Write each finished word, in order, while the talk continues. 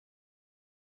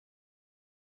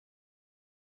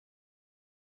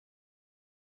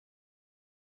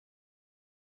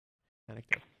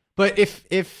anecdote. But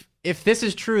if this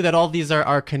is true that all these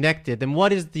are connected, then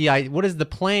what is the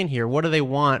plan here? What do they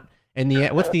want? And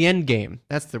what's the end game?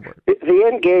 That's the word. The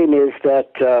end game is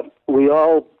that we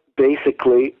all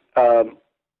basically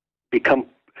become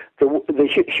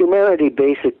humanity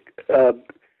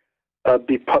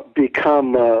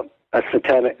become a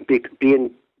satanic, be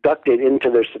inducted into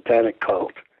their satanic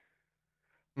cult,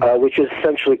 which is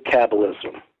essentially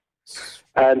Kabbalism.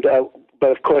 And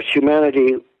but of course,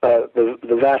 humanity,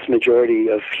 the vast majority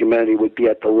of humanity would be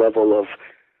at the level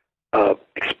of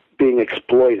being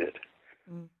exploited.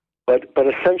 But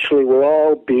essentially, we're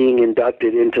all being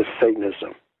inducted into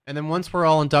Satanism. And then once we're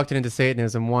all inducted into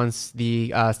Satanism, once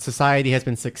the society has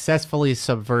been successfully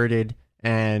subverted,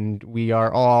 and we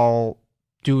are all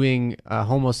doing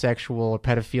homosexual or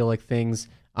pedophilic things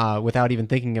without even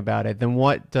thinking about it, then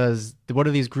what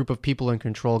do these group of people in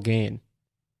control gain?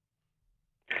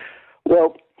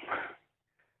 Well,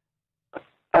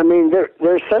 I mean, their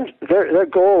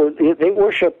goal, they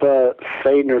worship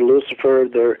Satan or Lucifer.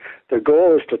 Their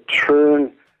goal is to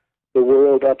turn the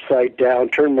world upside down,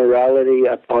 turn morality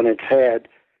up on its head.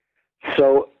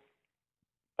 So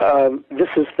this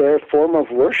is their form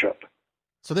of worship.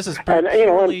 So this is and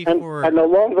along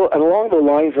the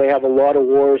lines, they have a lot of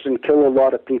wars and kill a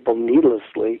lot of people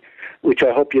needlessly, which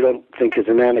I hope you don't think is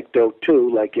an anecdote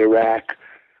too, like Iraq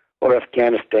or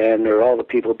Afghanistan, or all the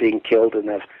people being killed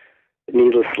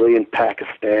needlessly in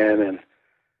Pakistan, and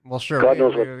well, sure, God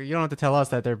knows what. You don't have to tell us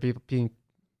that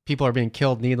people are being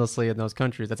killed needlessly in those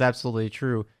countries. That's absolutely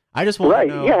true. I just want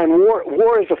to know. Yeah, and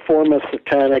war is a form of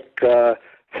satanic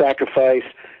sacrifice.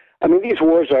 I mean, these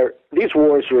wars were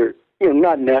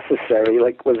not necessary.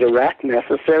 Like, was Iraq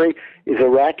necessary? Is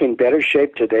Iraq in better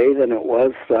shape today than it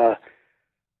was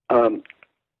under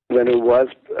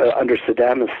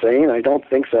Saddam Hussein? I don't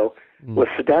think so. Was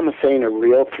Saddam Hussein a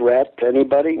real threat to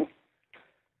anybody?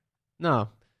 No.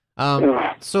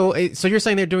 So you're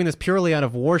saying they're doing this purely out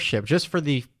of worship, just for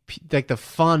the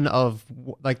fun of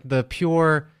the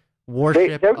pure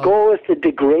worship? Their goal is to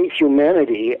degrade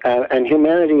humanity, and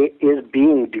humanity is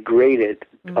being degraded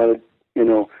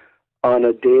on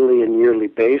a daily and yearly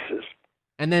basis.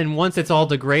 And then once it's all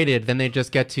degraded, then they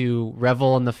just get to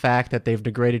revel in the fact that they've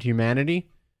degraded humanity?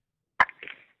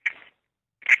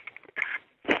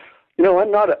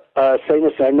 I'm not saying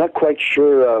this. I'm not quite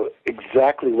sure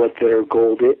exactly what their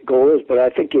goal is, but I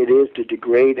think it is to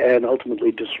degrade and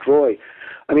ultimately destroy.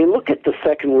 I mean, look at the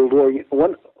Second World War.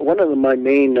 One of my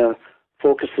main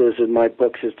focuses in my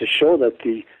books is to show that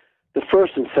the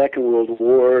First and Second World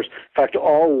Wars, in fact,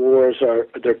 all wars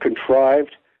they're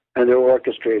contrived and they're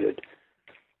orchestrated,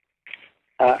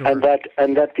 sure. and that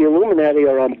the Illuminati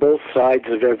are on both sides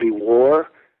of every war.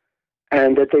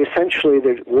 And that the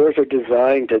wars are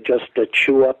designed to just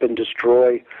chew up and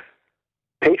destroy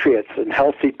patriots and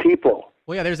healthy people.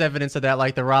 Well, yeah, there's evidence of that.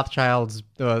 Like the Rothschilds,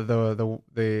 the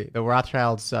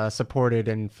Rothschilds supported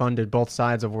and funded both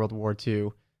sides of World War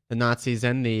II, the Nazis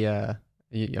and the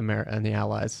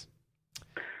Allies.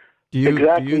 Do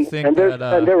you think and there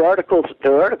are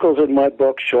articles in my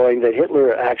book showing that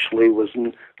Hitler actually was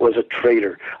a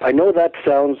traitor. I know that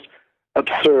sounds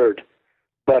absurd.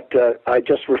 But I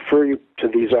just refer you to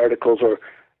these articles, or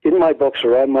in my books,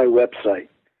 or on my website.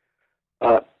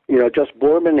 Just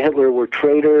Bormann and Hitler were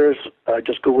traitors.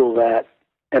 Just Google that,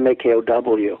 Makow.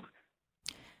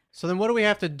 So then what do we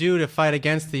have to do to fight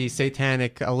against the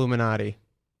satanic Illuminati?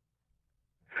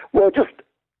 Well, just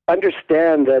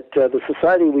understand that the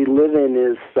society we live in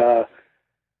is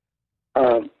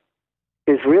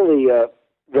really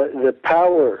the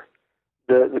power.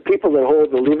 The people that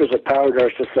hold the levers of power in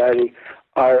our society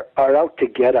are out to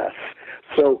get us.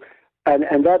 So,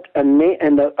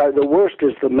 the worst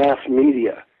is the mass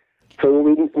media. So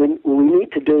what we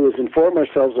need to do is inform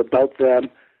ourselves about them,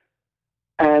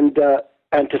 and to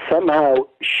somehow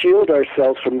shield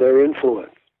ourselves from their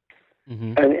influence.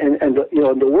 Mm-hmm. And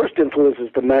the worst influence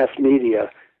is the mass media,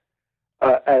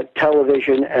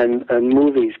 television and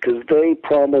movies, because they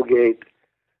promulgate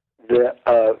the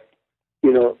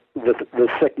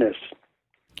sickness.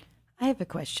 I have a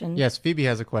question. Yes, Phoebe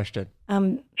has a question.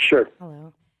 Sure.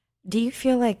 Hello. Do you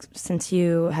feel like, since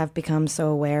you have become so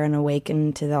aware and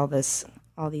awakened to all these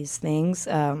things,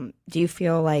 do you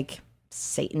feel like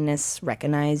Satanists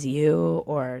recognize you,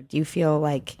 or do you feel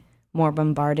like more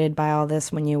bombarded by all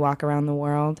this when you walk around the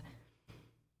world?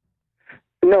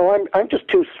 No, I'm just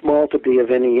too small to be of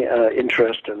any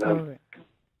interest in them,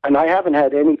 and I haven't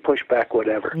had any pushback,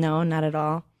 whatever. No, not at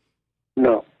all.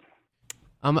 No.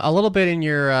 A little bit in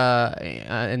your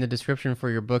in the description for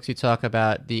your books, you talk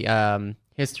about the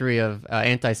history of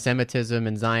anti-Semitism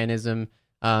and Zionism,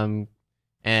 and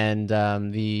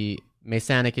the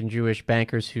Masonic and Jewish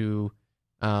bankers who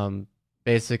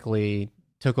basically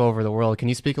took over the world. Can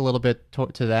you speak a little bit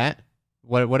to that?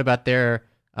 What about their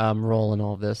role in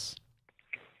all of this?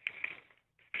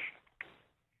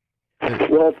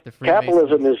 Well,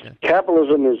 capitalism is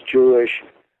Jewish.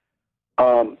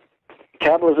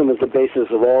 Capitalism is the basis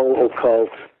of all occult.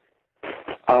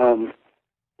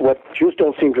 What Jews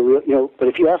don't seem to but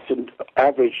if you ask an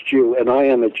average Jew, and I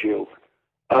am a Jew,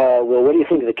 well, what do you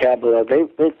think of the Kabbalah?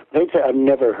 They'd say, I've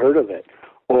never heard of it.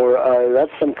 Or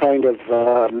that's some kind of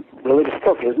religious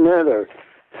book, isn't it? Or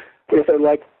if they're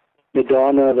like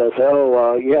Madonna, they'll say,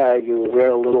 oh, yeah, you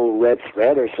wear a little red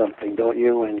thread or something, don't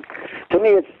you? And to me,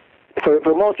 it's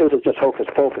for most Jews, it's just hocus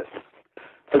pocus.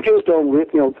 But Jews don't,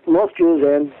 most Jews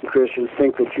and Christians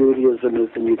think that Judaism is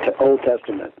the Old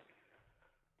Testament.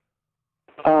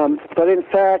 But in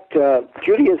fact,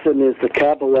 Judaism is the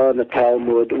Kabbalah and the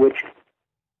Talmud, which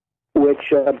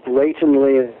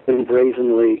blatantly and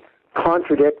brazenly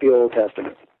contradict the Old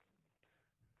Testament.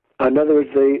 In other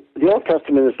words, the Old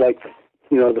Testament is like,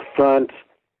 the front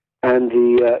and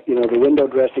the window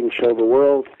dressing show the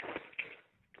world.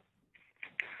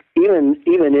 Even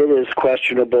it is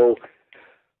questionable,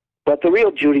 but the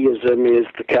real Judaism is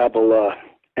the Kabbalah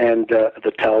and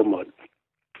the Talmud.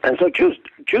 And so Jews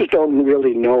don't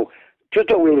really know. Jews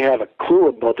don't really have a clue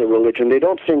about the religion. They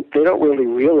don't really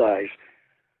realize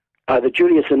that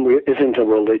Judaism isn't a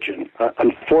religion.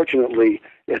 Unfortunately,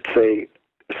 it's a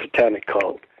satanic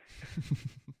cult.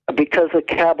 Because the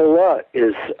Kabbalah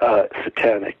is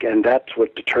satanic, and that's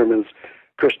what determines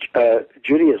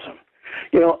Judaism.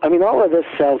 All of this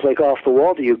sounds like off the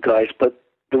wall to you guys, but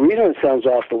the reason it sounds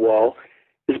off the wall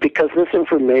is because this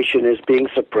information is being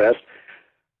suppressed,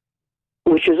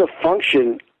 which is a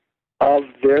function of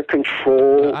their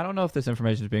control. I don't know if this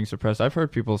information is being suppressed. I've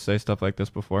heard people say stuff like this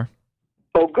before.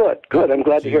 Oh, good. I'm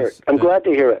glad to hear it. I'm glad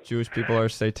to hear it. Jewish people are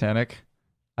satanic.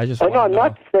 I just. No, I'm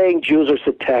not saying Jews are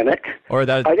satanic. Or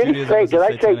that I didn't say. Did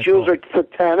I say Jews are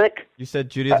satanic? You said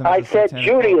Judaism. I said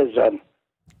Judaism.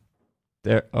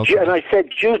 There. Okay. And I said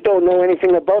Jews don't know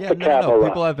anything about the Kabbalah. No,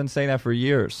 people have been saying that for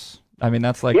years. I mean,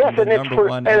 that's like yes, the and number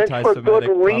one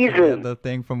anti-Semitic reason.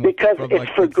 Thing from because from it's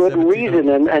like for good reason,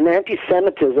 and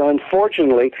anti-Semitism,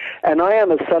 unfortunately, and I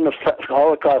am a son of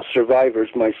Holocaust survivors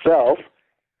myself,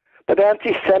 but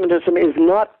anti-Semitism is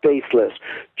not baseless.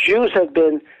 Jews have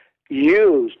been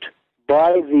used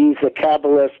by these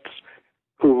Kabbalists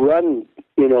who run,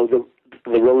 the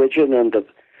religion and the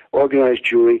organized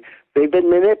Jewry. They've been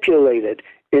manipulated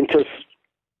into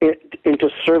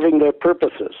serving their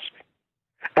purposes.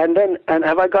 And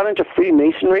have I got into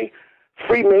Freemasonry?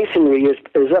 Freemasonry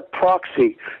is a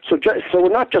proxy. So we're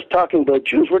not just talking about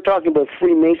Jews, we're talking about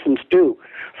Freemasons too.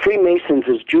 Freemasons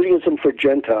is Judaism for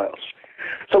Gentiles.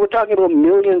 So we're talking about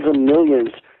millions and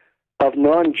millions of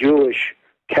non-Jewish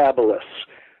Kabbalists.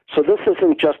 So this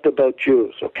isn't just about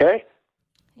Jews, okay?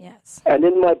 Yes. And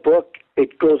in my book,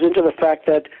 it goes into the fact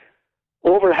that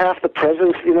over half the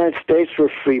presidents of the United States were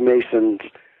Freemasons.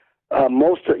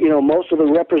 Most of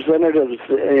the representatives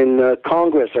in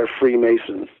Congress are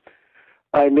Freemasons.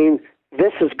 I mean,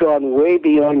 this has gone way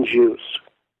beyond Jews.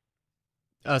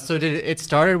 So it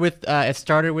started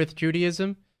with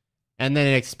Judaism, and then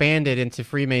it expanded into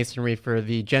Freemasonry for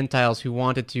the Gentiles who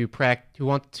wanted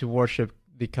to worship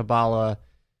the Kabbalah.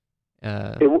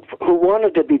 Who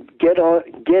wanted to get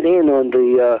in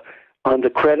on the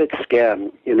credit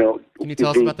scam? Can you tell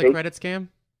us about the credit scam?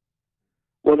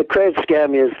 Well, the credit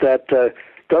scam is that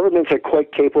governments are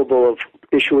quite capable of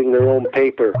issuing their own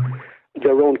paper,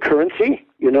 their own currency,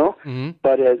 Mm-hmm.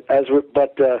 But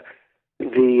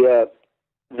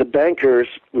the bankers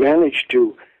manage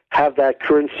to have that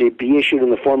currency be issued in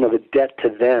the form of a debt to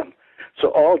them. So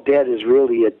all debt is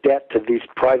really a debt to these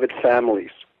private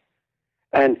families,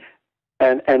 and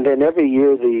then every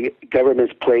year the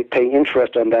governments pay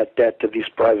interest on that debt to these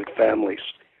private families.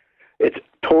 It's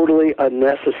totally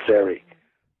unnecessary.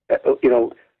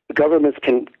 Governments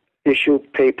can issue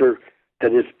paper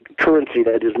that is currency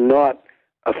that is not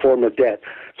a form of debt.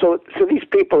 So these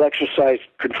people exercise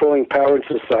controlling power in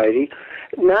society.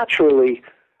 Naturally,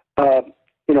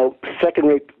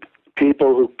 second-rate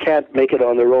people who can't make it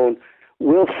on their own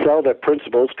will sell their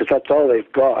principles because that's all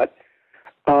they've got,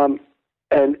 and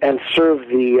serve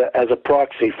as a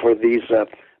proxy for these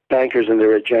bankers and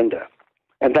their agenda.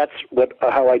 And that's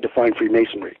how I define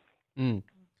Freemasonry. Mm.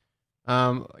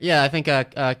 I think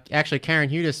actually Karen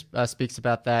Hudis speaks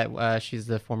about that. She's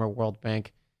the former World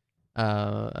Bank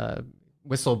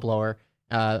whistleblower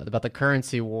about the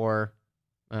currency war,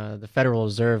 the Federal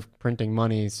Reserve printing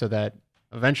money so that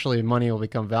eventually money will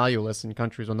become valueless and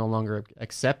countries will no longer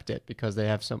accept it because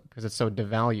it's so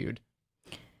devalued.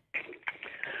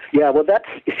 Yeah, well,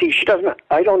 you see, she doesn't.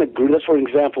 I don't agree. That's for an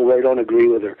example where I don't agree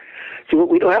with her. See, what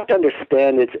we don't have to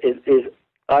understand is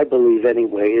I believe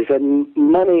anyway, is that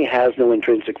money has no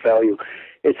intrinsic value.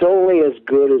 It's only as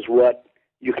good as what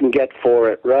you can get for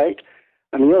it, right?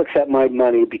 I mean, you'll accept my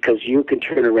money because you can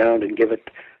turn around and give it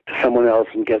to someone else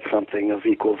and get something of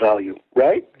equal value,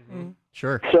 right? Mm-hmm.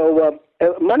 Sure. So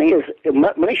money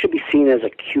should be seen as a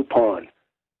coupon.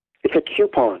 It's a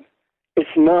coupon. It's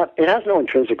not. It has no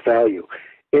intrinsic value.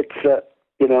 It's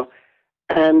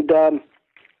and so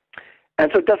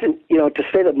it doesn't. To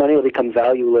say that money will become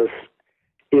valueless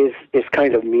is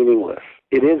kind of meaningless.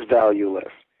 It is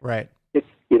valueless. Right. It.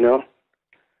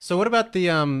 So what about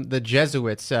the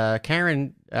Jesuits?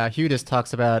 Karen Hudis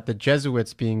talks about the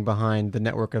Jesuits being behind the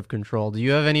network of control. Do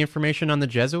you have any information on the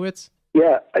Jesuits?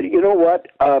 Yeah, you know what?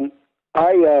 Where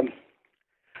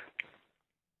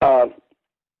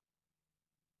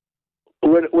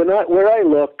I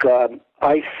look,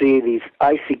 I see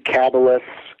Kabbalists,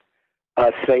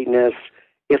 Satanists.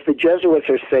 If the Jesuits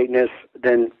are Satanists,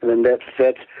 then that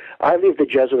fits. I leave the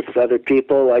Jesuits to other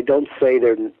people. I don't say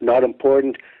they're not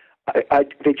important.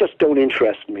 They just don't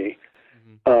interest me.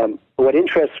 Mm-hmm. What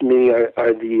interests me are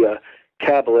the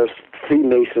Kabbalists,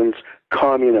 Freemasons,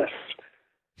 communists.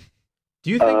 Do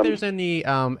you think there's any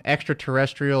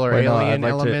extraterrestrial or alien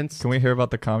elements? Can we hear about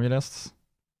the communists?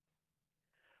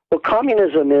 Well,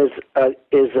 communism is a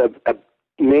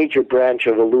major branch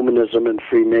of Illuminism and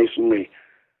Freemasonry.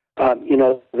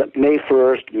 May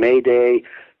 1st, May Day,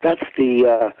 that's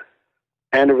the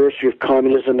anniversary of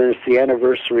communism, and it's the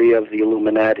anniversary of the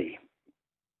Illuminati.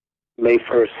 May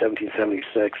 1st,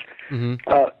 1776. Mm-hmm.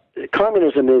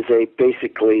 Communism is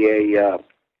basically an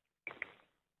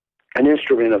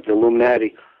instrument of the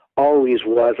Illuminati. Always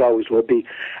was, always will be,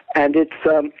 and it's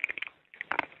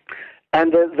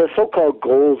and the so-called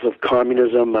goals of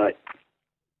communism,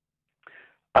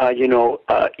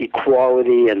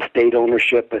 equality and state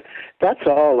ownership. That's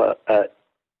all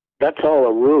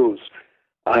a ruse.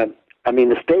 I mean,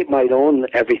 the state might own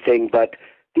everything, but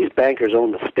these bankers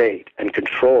own the state and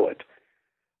control it.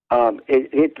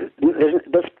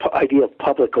 This idea of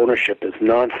public ownership is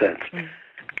nonsense. Mm.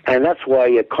 And that's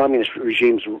why communist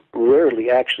regimes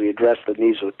rarely actually address the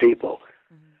needs of the people.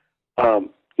 Mm.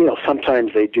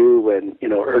 Sometimes they do when,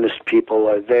 earnest people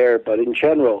are there, but in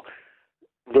general,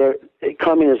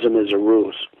 communism is a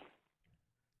ruse.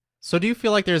 So do you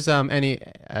feel like there's any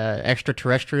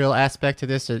extraterrestrial aspect to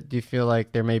this? Or do you feel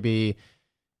like there may be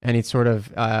any sort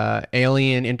of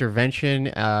alien intervention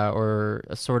or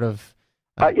a sort of...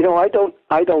 I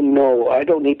don't know. I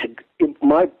don't need to...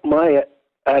 My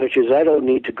attitude is I don't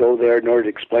need to go there in order to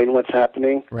explain what's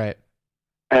happening. Right.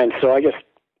 And so I just...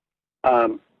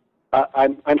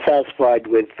 I'm satisfied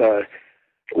with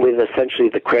essentially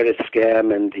the credit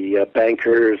scam and the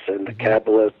bankers and the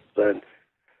Kabbalists and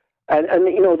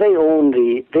they own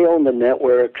the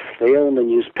networks, they own the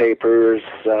newspapers.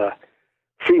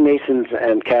 Freemasons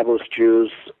and Kabbalist Jews,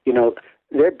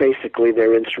 they're basically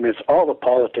their instruments. All the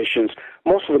politicians,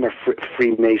 most of them are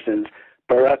Freemasons.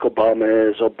 Barack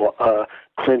Obama is,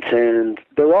 Clinton.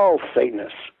 They're all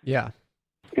Satanists. Yeah.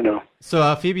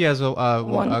 So Phoebe has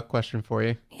a question for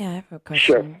you. Yeah, I have a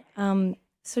question. Sure.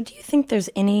 So do you think there's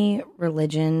any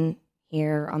religion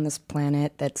here on this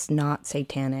planet that's not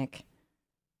satanic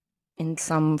in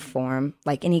some form,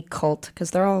 like any cult? Because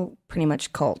they're all pretty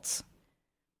much cults.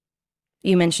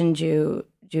 You mentioned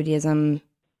Judaism.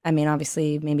 I mean,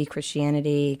 obviously, maybe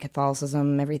Christianity,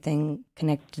 Catholicism, everything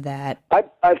connected to that. I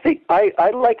think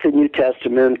I like the New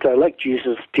Testament. I like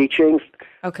Jesus' teachings.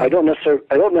 Okay. I don't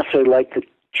necessarily like the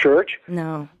church.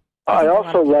 No. I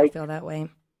also feel that way.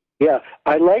 Yeah,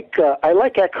 I like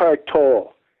Eckhart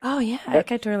Tolle. Oh yeah,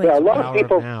 Eckhart Tolle. Yeah, a lot of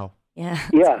people. Yeah.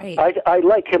 Yeah, I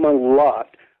like him a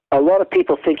lot. A lot of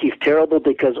people think he's terrible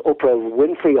because Oprah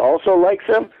Winfrey also likes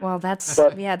him. Well, that's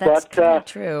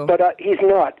true. But he's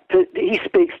not. He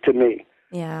speaks to me.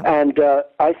 Yeah. And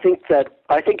I think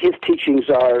his teachings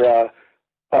are,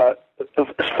 as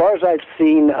far as I've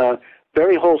seen,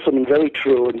 very wholesome and very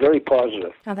true and very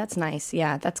positive. Oh, that's nice.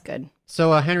 Yeah, that's good.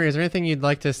 So, Henry, is there anything you'd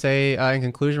like to say in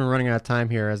conclusion? We're running out of time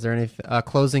here. Is there any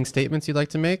closing statements you'd like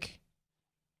to make?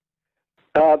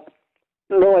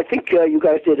 No, I think you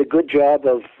guys did a good job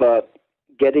of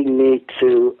getting me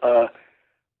to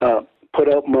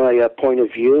put out my point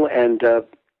of view, and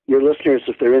your listeners,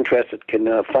 if they're interested, can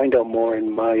find out more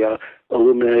in my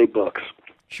Illuminati books.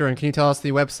 Sure, and can you tell us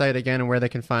the website again and where they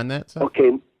can find that? So?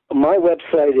 Okay, my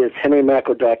website is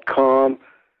henrymakow.com,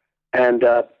 and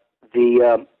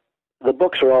the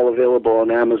books are all available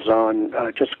on Amazon.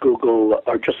 Just Google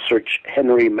or just search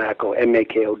Henry Makow,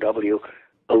 Makow,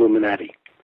 Illuminati.